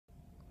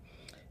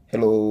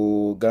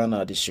Hello,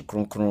 Ghana, the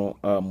Shikronkron,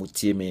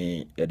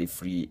 Mutieme, the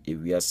free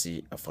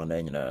Ewiasi,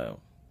 Afana.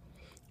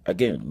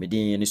 Again,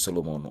 Medini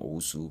Solomon,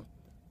 Owusu,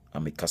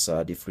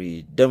 Amikasa, the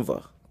free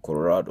Denver,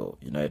 Colorado,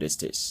 United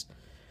States.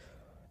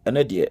 And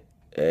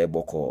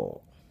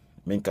Boko,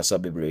 Minkasa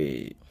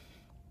Bebre,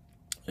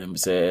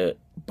 say,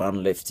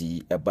 ban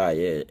lefty, a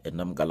buyer, and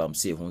Nam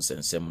Galamsey, Huns and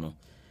Semno.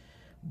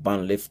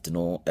 Ban left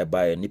no, a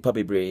buyer, Nipa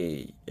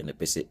Bebre, and a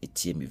pese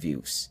ATM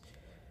views.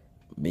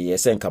 Me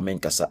yesenka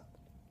Minkasa.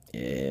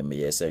 Me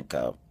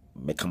yesenka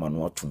me kama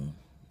no atum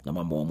na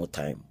mama mo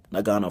time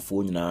na Ghana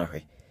fo nyina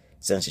ahwe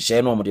sense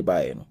share no mo de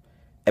bae no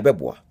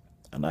ebeboa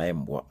ana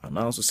emboa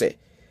ana nso say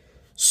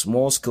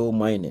small scale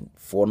mining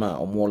for na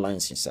omo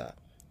license a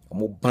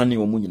omo bane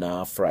omo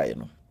nyina fry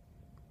no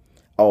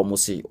a omo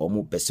say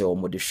omo bese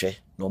omo de hwe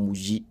na omo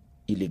yi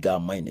illegal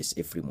miners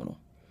efri mu no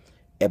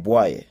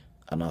eboa ye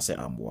ana say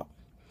amboa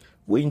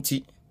we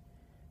nti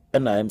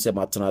na em say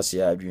matena se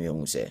adwen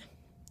hu say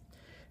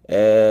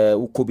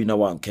ukobi na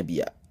wanka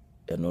bia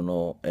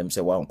no say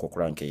one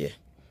kokranke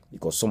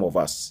because some of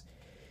us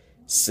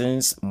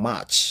since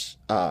March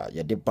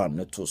ya de ban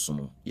no to so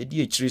no ye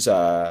di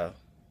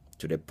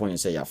to the point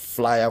say ya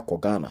flyer ko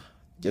Ghana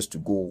just to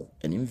go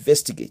and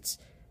investigate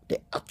the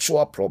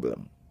actual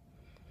problem.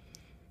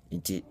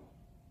 Inti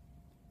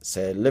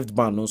say left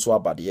ban no so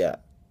abade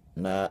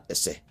na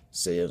say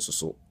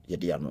so ye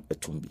de ano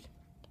etumbi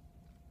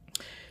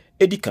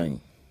edikan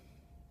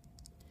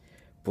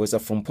Professor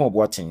from Pon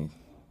Boatin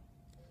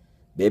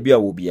baby, I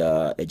will be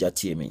a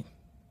jatie me.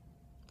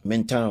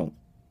 Mentown.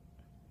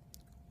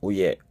 Oh,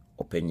 yeah,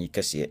 open ye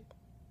cassia.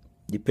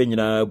 The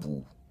penina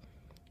boo.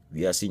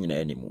 We are seeing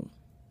anymore.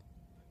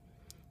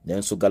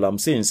 Then so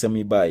Galamsey and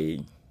semi by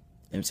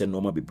and send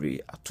Noma Bebre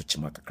at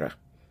Tuchimakakra.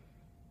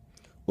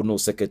 Ono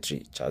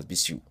Secretary Charles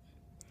Bisu.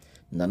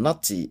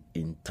 Nanati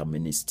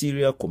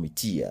interministerial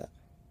committee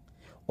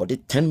or the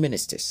 10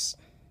 ministers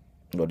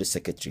or the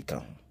secretary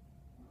can.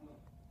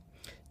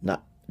 Na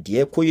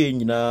the ekoye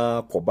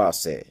nyina koba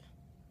say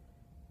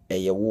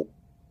eyewo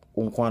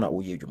unkwana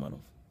uye adwuma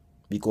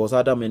because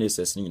other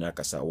ministers ni nyina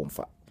kasa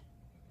womfa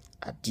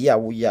ade a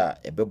wo ya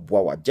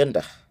ebeboa wa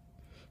agenda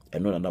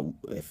eno na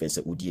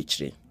fense odi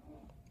ekire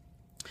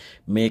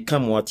me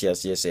kam what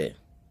yes say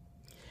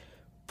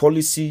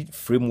policy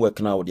framework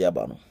na odi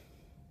aba no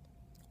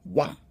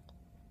 1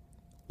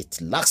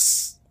 it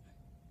lacks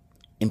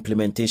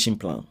implementation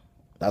plan.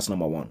 That's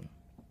number 1.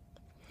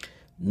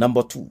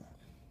 Number 2,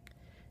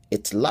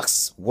 it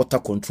lacks water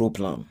control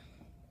plan.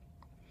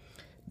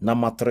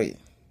 Number 3,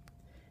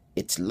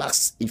 it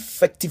lacks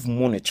effective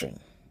monitoring.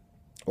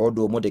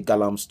 Although more the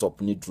Galam stop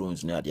need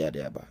drones near the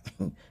other.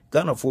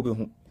 Ghana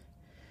phobia.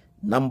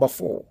 Number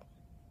 4,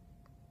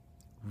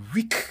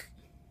 weak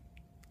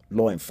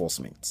law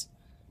enforcement.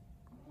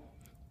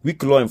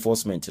 Weak law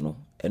enforcement,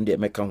 and the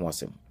American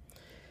was him.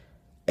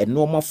 A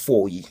normal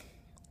 4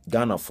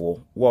 Ghana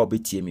for what be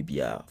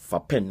TMBia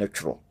for pen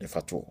natural if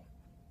at all.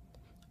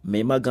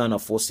 Mema Ghana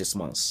for 6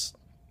 months.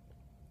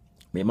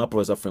 Mema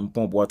Professor from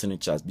Pon Boatin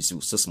Charles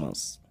Bisu 6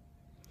 months.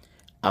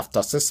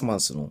 After 6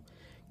 months,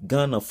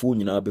 Ghana for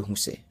nyina be hu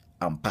se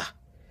ampa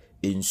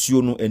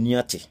ensuo no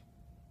aniate.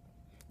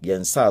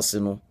 Yen saase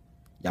no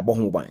yabɔ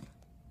ho ban.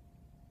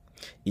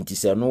 Inti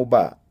se no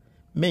ba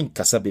men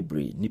kasa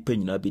bebre nipa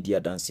nyina be di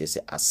adanse se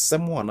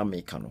asɛm a na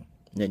meka no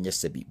na nyɛ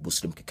sabi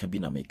busrim keka bi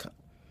na meka.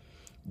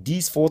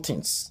 These four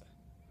things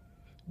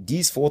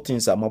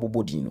are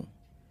mabobodi no.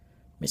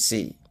 Me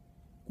say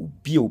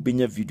obi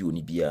obenya video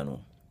ni bia no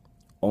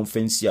on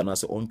fancy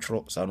anase on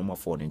tro sa no ma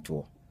fall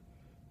into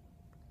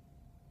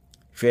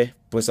hwe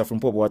Professor from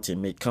Poboatin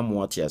me come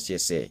what ya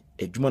say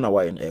adwuma na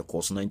why na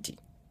course 90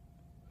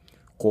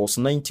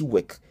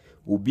 work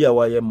obi a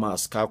why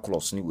mass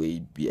calculus ni we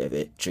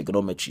be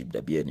trigonometry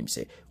da bia nim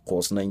say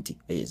course 90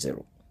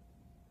 0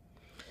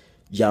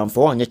 ya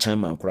mfo anya chan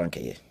man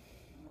kranke ye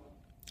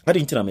adi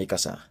ntina make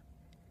asa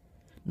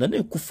na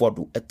na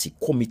Kufuor at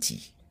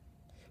committee.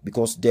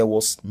 Because there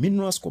was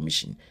Minerals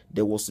Commission,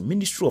 there was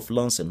Ministry of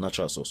Lands and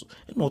Natural Resources,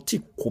 and not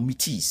take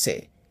committee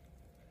say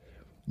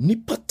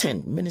nipa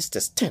 10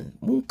 ministers 10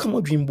 mun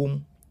kama dream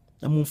boom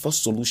na mun for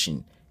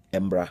solution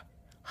embra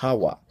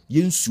hawa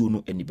yensuo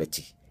no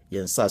anibeti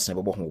yensase na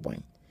bebo ho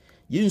ban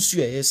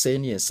yensuo yese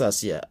ne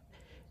yensase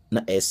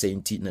na ese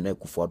na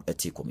Kufuor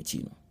at committee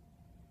no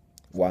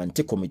wan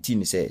take committee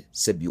ni say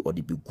sebi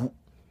odi begu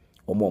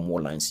omo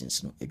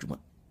license no adwuma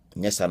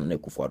nyesa na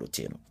Kufuor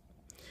te no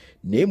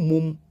na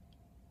mum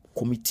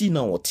committee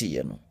na wote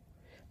ye no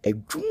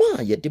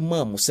adwuma ye de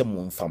ma mo se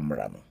mo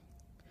mfamra no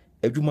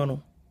adwuma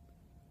no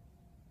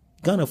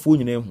Ghana fo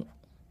nyina ehu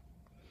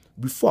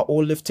before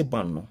all left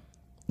ban no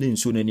na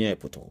nsuo na ni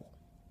ayepoto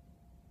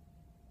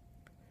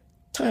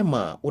time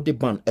a wo de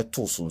ban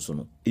eto so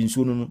no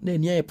nsuo no na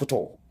ni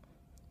ayepoto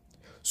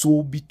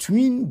so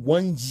between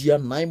 1 year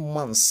 9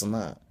 months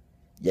na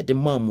ye de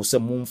ma mo se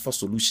mo mfa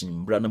solution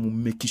mbra na mo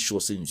make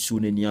sure se nsuo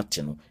na ni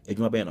ate no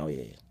adwuma be na wo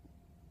ye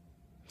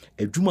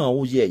adwuma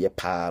wo ye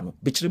pa no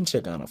be kirem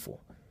kire Ghana for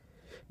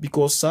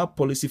because our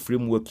policy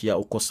framework here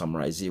o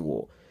summarize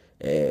wo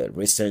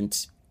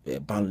recent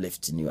ban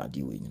left ni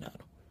ade we nyina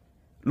no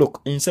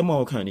Look, in some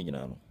of kind you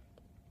know.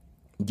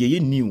 Ye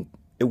new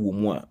e wo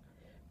mu a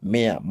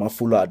me a ma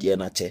follow ade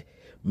na che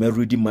me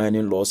read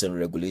mining laws and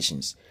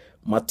regulations.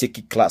 Ma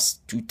take class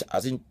I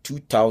think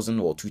 2000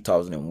 or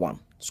 2001.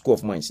 School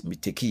of Mines me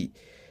take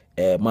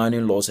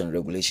mining laws and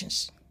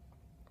regulations.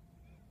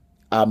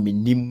 A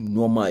minim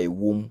normal e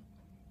wom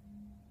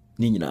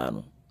ni nyina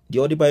no. The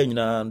other by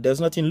nyina there's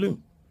nothing new.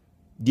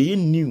 The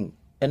new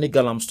any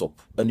galam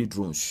stop any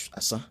drones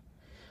asa.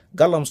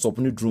 Galam stop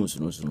any drones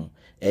no.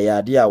 E ya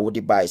ade a wo de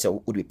buy say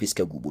wo de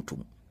piska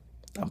gubotum.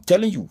 I'm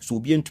telling you, so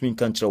be into me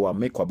country wa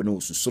make kwabena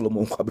Owusu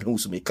Solomon kwabena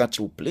Owusu me catch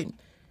you plane.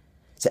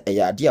 Say e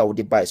ya ade a wo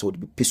de buy say wo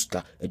de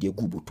piska e de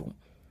gubotum.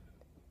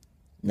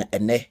 Na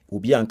ene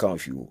obi anka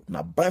ohwe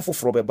na ban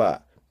foforo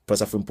beba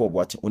Professor Frimpo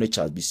Boate only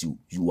charge BC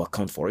you will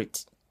account for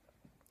it.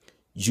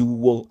 You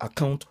will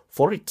account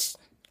for it.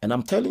 And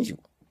I'm telling you.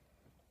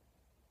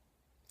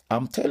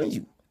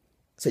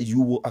 Say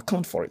you will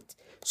account for it.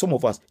 Some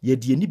of us ye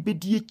de ni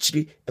bedi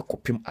chire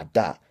ekopem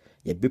ada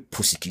ye be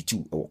prosecute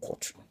you e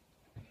court.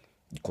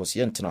 Because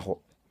ye ntena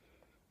ho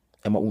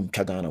ema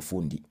untwa Ghana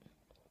phone di.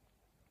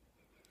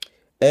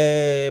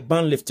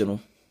 Ban lift no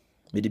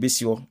me de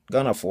besi ho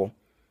Ghana for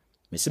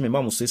me se me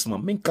mamu 6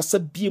 months me nkasa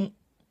biem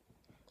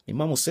me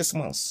mamu 6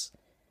 months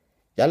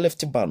ya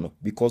left ban no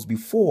because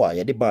before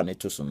ya de ban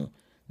eto so no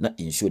na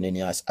insure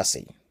nani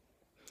asay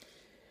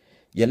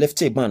ya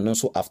left ban no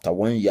so after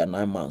 1 year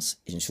 9 months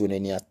insure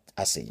nani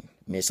asay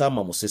me sa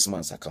mamu 6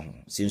 months aka ho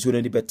se insure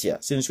nani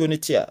betia se insure nani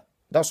tia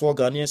that's what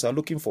Ghanaians are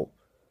looking for.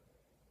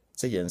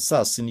 Say yen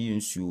sa sini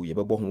insure ye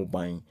bebo ho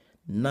ban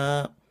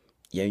na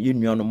yen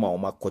nuano ma o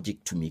ma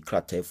project to me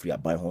krata free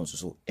aban ho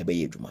so ebe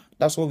ye adwuma.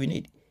 That's what we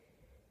need.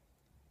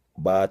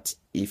 But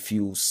if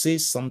you say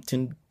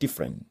something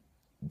different,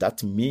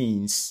 that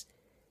means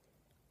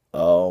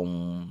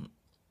edwuma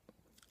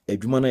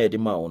na ye de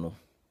ma ono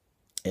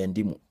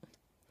endimu.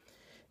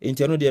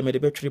 Enti ano de me de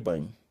betwere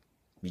ban.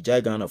 Bi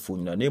jai Ghana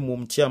phone na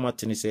mum tia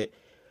matene se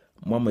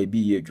mama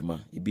ebi ye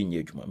adwuma, ebi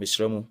nye adwuma.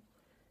 Mesrɛ mu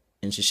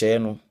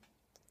nhyehyɛ no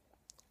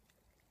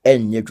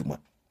enye adwuma.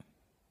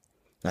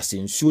 Na se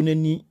nsuo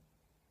nani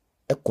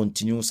e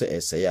continue se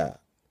essay a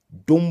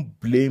don't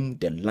blame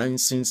the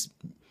license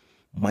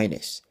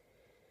miners.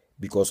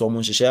 Because omo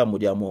nhyehyɛ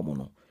amodi amomo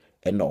no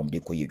e na omde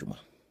koye adwuma.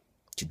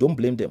 You don't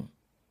blame them.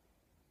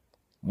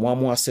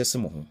 Mo assess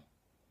mo ho.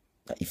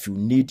 If you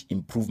need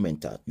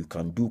improvement, you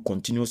can do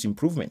continuous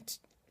improvement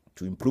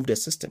to improve the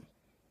system.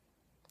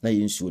 Na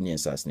yensuo ni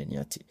ensas na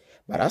niate.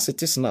 But as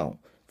it is now,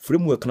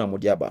 framework na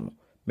modi aba no,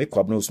 make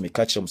kwabna us me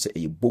catch them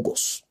say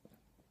bogus.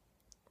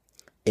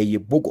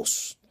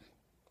 Bogus.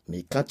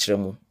 Me catch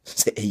them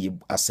say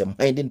as a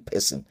minding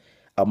person,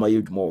 ama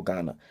yedwuma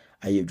Ghana,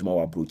 ayedwuma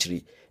wa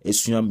brochiri,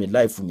 esua me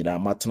life nyina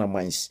matena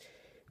minds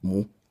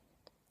mu.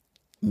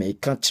 Me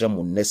catch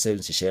them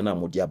necessary share na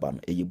modi aba no,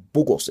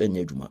 bogus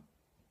enye adwuma.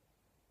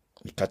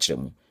 Me catch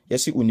them.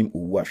 Yesi unim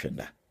uwu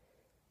ahwenda.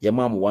 Ye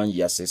mam 1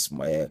 year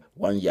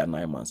 1 year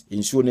 9 months.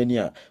 Insure nani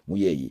a mu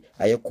ye yi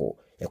ayeko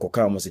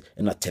ekoka mo se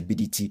na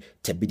stability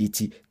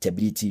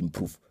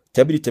improve.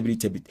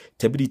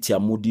 Stability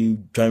amodi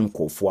dwan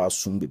kofo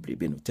asum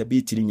bebrebe no.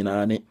 Stability ni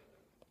nyina ne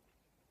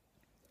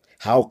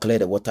how clear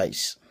the water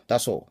is.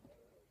 That's all.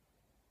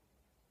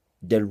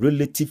 The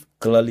relative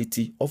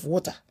clarity of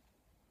water.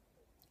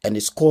 And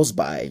it's caused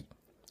by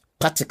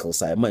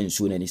particles I might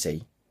insure nani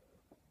say.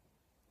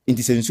 In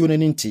this ensure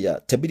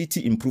nintia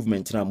stability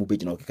improvement na mo be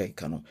gina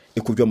okeka no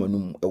ekodwa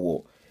manum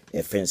ewo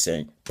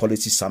fence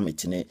policy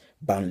summit ne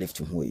ban lift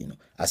ho yi no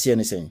ase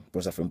ne sen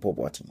Professor Frimpo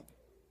Boate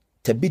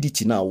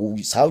stability na wo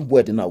how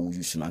word na wo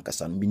use na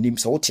nkasa no minim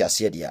se wo te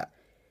ase dia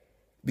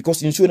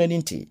because ensure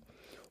nintia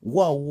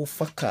wo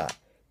faka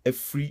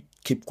every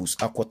Cape Coast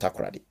akota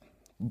krade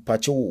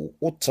pache wo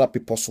trap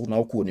people so na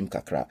wo nim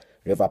kakra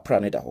river pra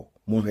ne da ho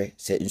mo hwe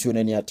se ensure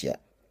nani atia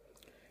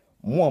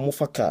mo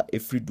amofaka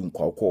every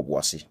dunkwa wo ko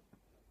Boase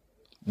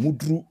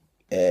mudru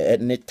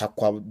ne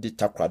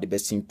takwa de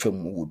besin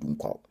twam wodun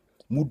kwa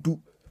mudu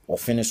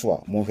ofene so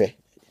a monhwe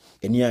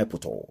eni ay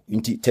poto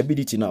nti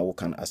stability na wo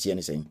kan ase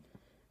ne sen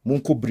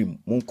monko brim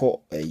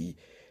monko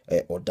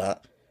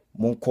oda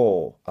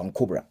monko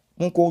amkobra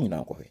monko nyina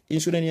akwohwe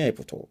insu eni ay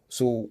poto.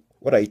 So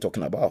what are you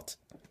talking about?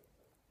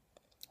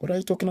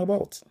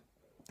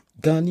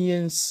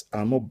 Ghanaians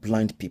are not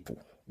blind people.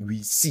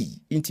 We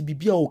see inti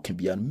bibia o can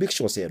be and make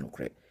sure say no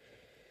correct.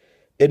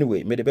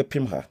 Anyway, me de be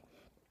pim ha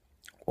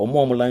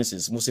omo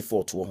license mo se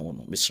fort wo ho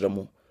no mesrɛ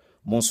mo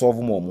mo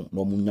solve mo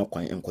no mo nya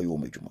kwan enkoye o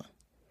madwuma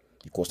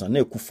because na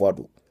ekufo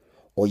ado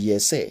o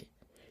say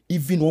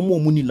even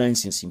omo ni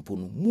license impo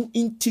no mu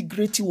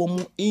integrate wo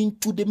mo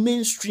into the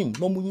mainstream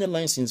no mo nya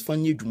license fa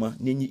nya adwuma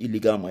na nyi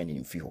illegal mining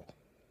mfi ho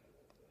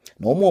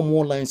na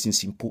omo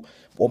license impo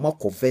o ma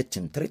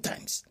converting 3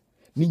 times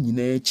ni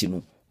nyina echi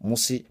no mo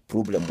se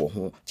problem bo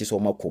ho ti so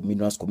ma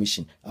Minerals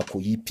Commission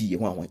akọ EP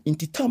ho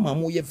inti tama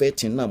mo ye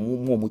vetting na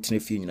mo tena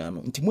fie nyina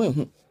no inti mo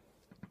ehu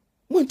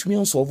mo ntumi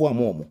ansolve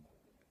amomo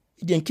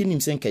ide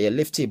nkinim se nka ye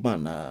left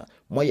ban na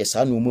mo ye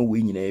sa na mo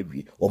we nyina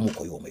awie omo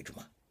koyo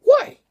omadwuma.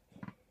 Why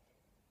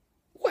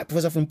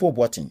Professor Frimpo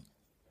Boate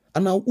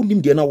ana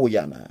unim de na wo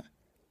ya na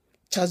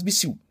Charles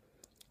Bisiu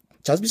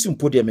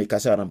mpo de make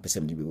asa na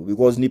mpesem ni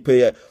because ni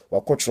pay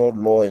wa control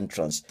law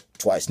entrance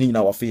twice ni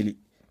nyina wa faili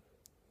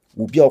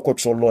obi a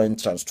control law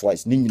entrance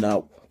twice ni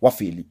nyina wa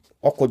faili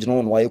okogina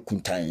won wa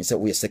yekuntan say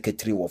we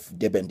secretary of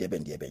deben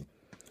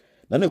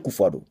na na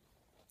Akufo-Addo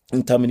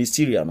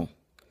interministerial no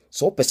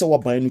so pese wa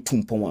ban no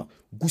tumpon a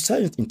gusa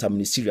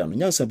interministerial no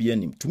nyansa bi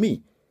anim to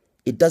me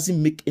it doesn't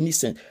make any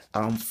sense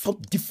for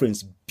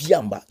difference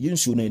biamba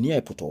yensu na ani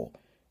apoto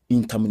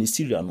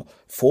interministerial no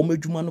for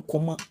adwuma no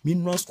koma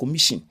minerals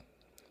commission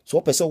so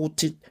pese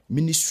wote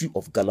Ministry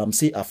of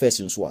Galamsey Affairs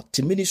nso a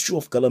the Ministry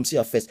of Galamsey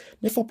Affairs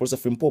never Professor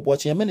Frimpong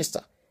Boakye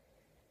minister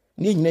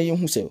ni nyina ye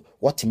hu say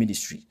what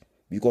ministry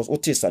because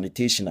wote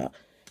sanitation a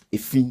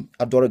efin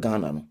adore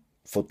Ghana no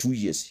for 2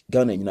 years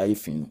Ghana nyina ye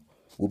fin no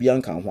obi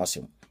anka ho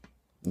asem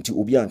nti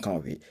obi anka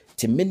hwe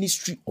the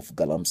Ministry of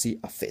Galamsey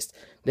Affairs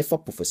never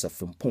Professor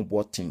Frimpong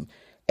Boakye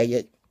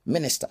eye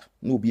minister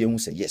no obi hu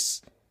say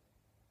yes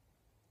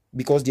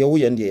because the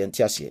oye ndi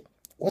entiase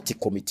what a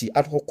committee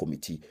ad hoc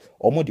committee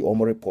omo di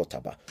omo report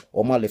aba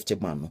omo left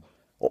man no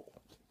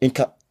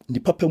inka ni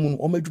papa mu no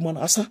omo adwuma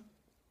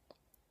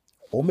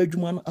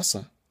no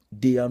asa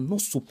they are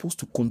not supposed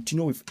to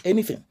continue with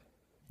anything.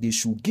 They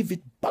should give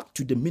it back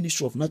to the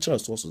Ministry of Natural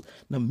Resources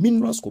na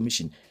Minerals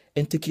Commission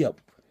and take it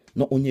up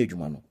na onye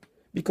adwuma no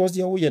because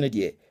the oye ne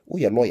de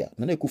we lawyer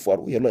na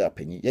Akufo-Addo we lawyer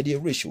penny ye de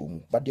ratio mu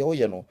but the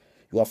oye no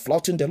you are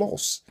flouting the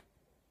laws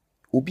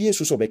obi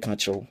eso so be kan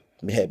kiro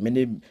me have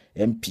many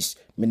MPs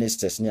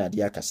ministers ni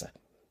ade akasa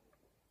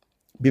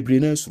bebre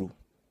na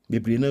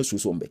suru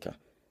so mbeka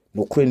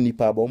no kwen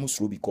nipa ba omo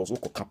suru because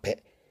okoka pe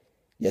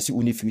yesi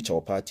uni future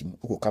of party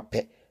okoka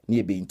pe na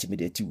e be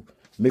intimidate you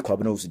make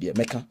Abna Owusu de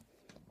meka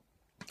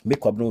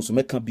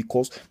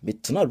because me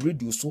tena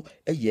radio so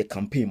eye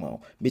campaign ma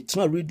me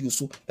tena radio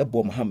so e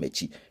bom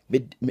hamachi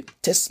me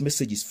text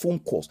messages phone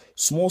calls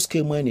small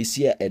scale money is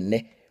here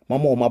enne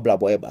mama o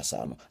mablabo e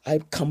basa no I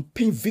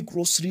campaign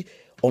vigorously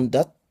on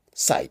that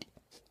side.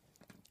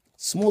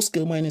 Small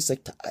scale mining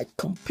sector, I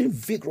campaign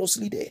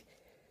vigorously there.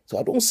 So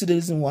I don't see the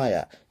reason why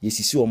yes you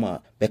see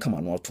oma beka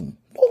manu atum.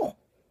 No.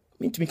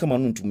 Mean to me come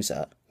anu to me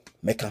sir.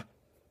 Meka.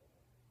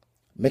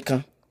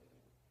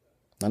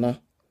 Nana.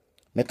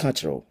 Meka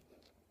chiro.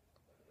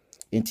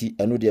 Inti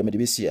anu de me de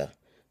besia.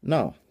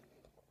 Now,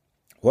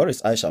 where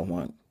is Aisha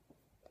Juan?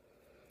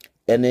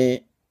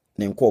 Ene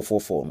ne nko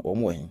 44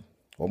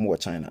 omo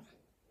China.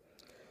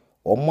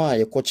 Oma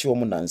ye kochi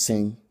omo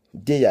nansen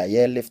dey a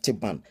ye left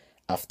ban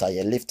after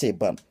ye left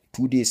ban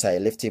 2 days I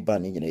left a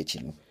ban in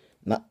Chino,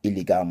 not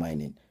illegal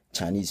mining,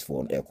 Chinese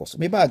for air cost.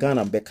 Maybe I got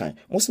and back.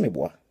 Mostly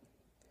boy.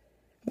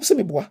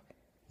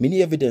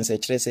 Many evidence I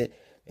trace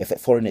if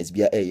foreigners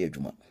be a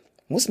juma.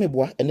 Mostly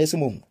boy, and there's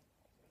some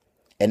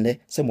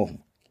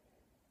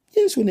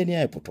yes, when any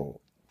airport.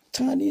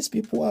 Chinese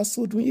people are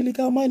so doing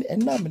illegal mining,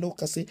 and now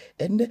I say,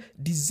 and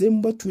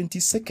December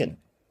 22nd,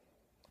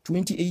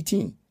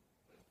 2018,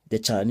 the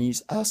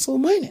Chinese are so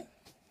mining.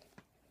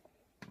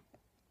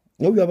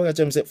 No, we have a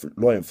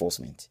law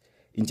enforcement.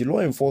 Into law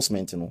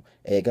enforcement,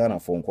 Ghana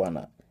for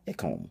Nkwana,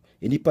 account.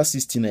 Any pass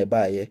 16 a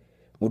buyer,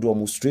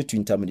 Modo straight to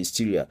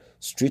interministerial,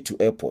 straight to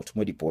airport,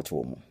 Modiport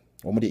home.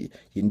 Omode,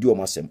 Hindu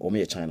Masem,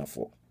 Ome China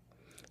for.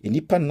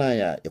 Any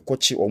panaya, a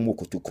kochi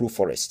omoko to Crew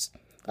Forest,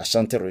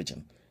 Ashanti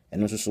region,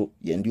 and also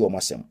Yendu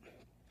Masem.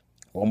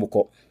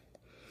 Omoko.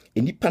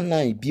 Any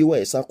panai, biwa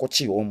esa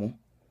kochi omo.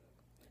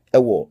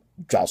 Ewo,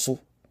 Jaso,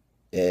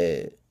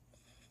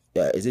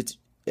 is it?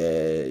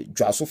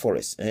 Draso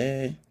Forest,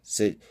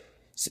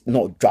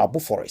 no, Drabo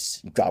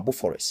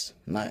Forest.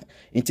 Now,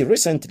 until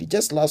recently,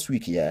 just last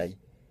week,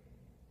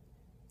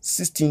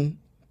 16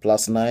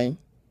 plus 9,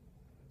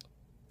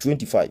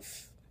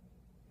 25,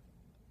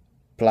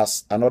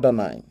 plus another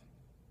 9,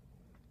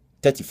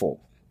 34.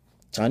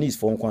 Chinese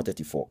for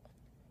 34.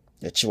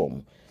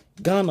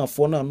 Ghana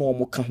for now, no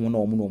more can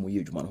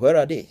Where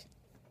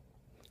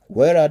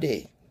are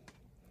they?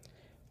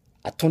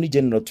 Attorney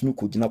General to me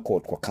could not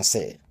court kwa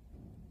say.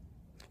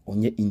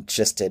 Onye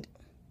interested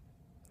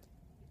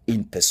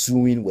in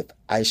pursuing with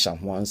Aisha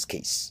Juan's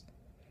case.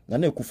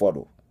 Nana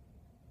Akufo-Addo.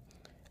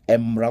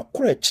 Emra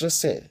kore chere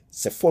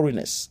se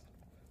foreigners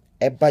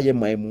eba ye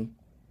maimu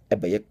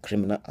eba ye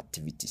criminal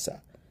activities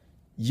a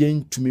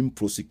yen tumi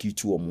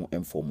prosecute omo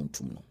inform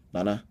tum no.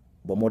 Nana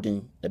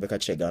bomodin ebeka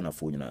chere Ghana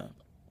fo nyina.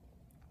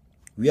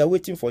 We are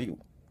waiting for you.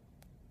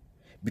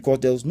 Because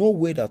there's no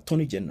way the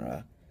Attorney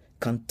General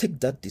can take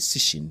that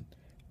decision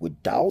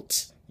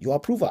without your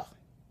approval.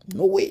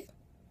 No way.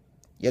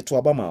 Yetu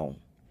abama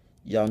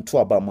yantu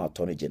abama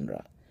Attorney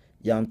General,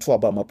 yantu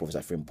abama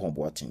Professor Frimpong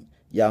Boakye,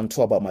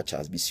 yantu abama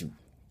Charles Bisiu.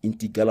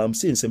 Inti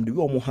Galamsey nsem de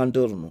we omo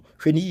handle no.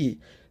 Hweniye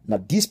na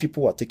these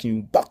people are taking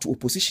you back to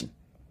opposition.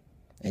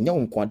 And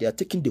now they are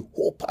taking the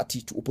whole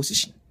party to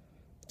opposition.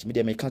 Timi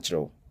de meka kire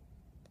o.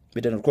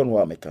 Me de no kro no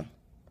wa meka.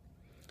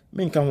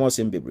 Me nka ho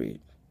asem bebre.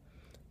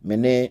 Me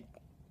ne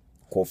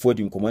kofo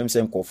di nkomo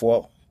emsem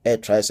kofo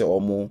try say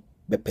omo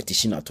be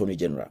petition Attorney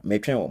General. Me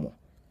twen omo.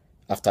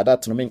 After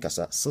that, no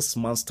menkasa 6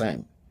 months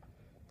time.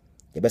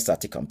 The best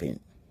start campaign.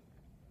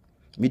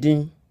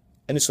 Meeting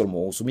any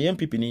solmo so me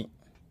MPP ni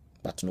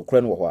but no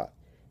kora no ho a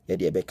ye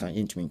de ebeka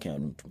yentumi nkan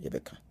anu ntum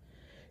yebeka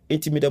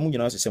enti me da mu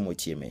nyina asese mo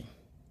tie me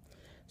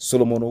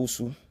Solomon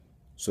Owusu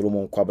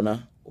Solomon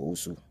Kwabena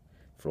Owusu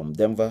from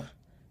Denver,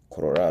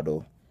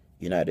 Colorado,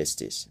 United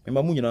States.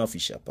 Me mu nyina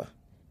official pa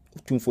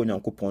otumfo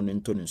nyankopon ne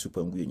nto ne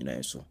super ngu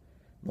nyina so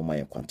no ma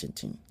ye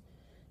kwantentin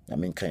na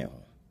me nkan ho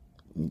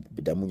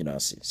be da mu nyina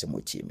asese mo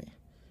tie me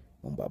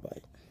bye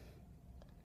bye.